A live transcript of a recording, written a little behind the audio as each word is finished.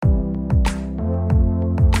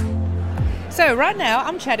So right now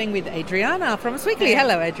I'm chatting with Adriana from Swikly.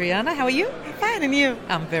 Hello, Adriana. How are you? Fine, and you?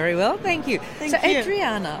 I'm very well, thank you. Thank you.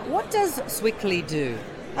 Adriana, what does Swikly do?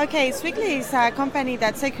 Okay, Swikly is a company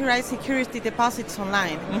that securizes security deposits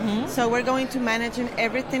online. So we're going to manage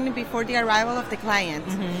everything before the arrival of the client.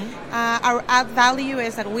 Our add value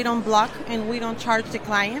is that we don't block and we don't charge the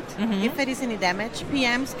client. If it is any damage,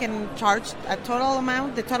 PMs can charge the total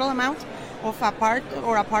amount of a part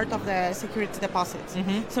of the security deposits.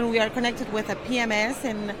 So we are connected with a PMS,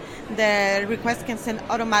 and the request can send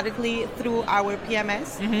automatically through our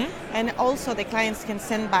PMS, and also the clients can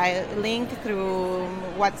send by link through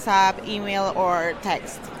WhatsApp, email, or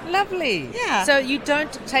text. Lovely. Yeah. So you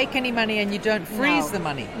don't take any money and you don't freeze the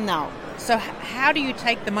money? No. So how do you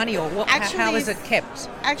take the money, or how is it kept?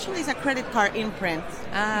 Actually, it's a credit card imprint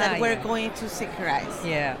that we're going to securize.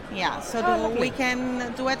 Yeah. Yeah, so we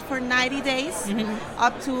can do it for 90 days,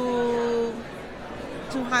 up to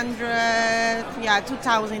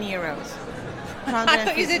 2,000 euros. I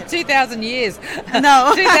thought you said 2,000 years.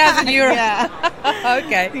 No. 2,000 euros. Yeah.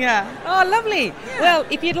 Okay. Yeah. Oh, lovely. Yeah. Well,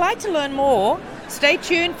 if you'd like to learn more, stay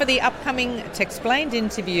tuned for the upcoming Texplained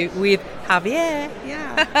interview with Javier.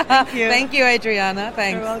 Yeah. Thank you. Thank you, Adriana.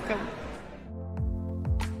 Thanks. You're welcome.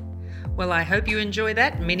 Well, I hope you enjoy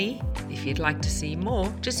that mini. If you'd like to see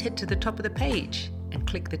more, just head to the top of the page and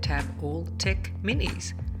click the tab All Tech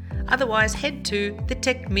Minis. Otherwise, head to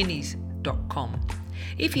thetechminis.com.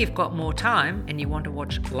 If you've got more time and you want to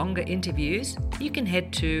watch longer interviews, you can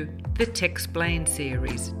head to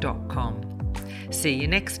thetexplainedseries.com. See you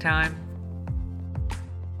next time.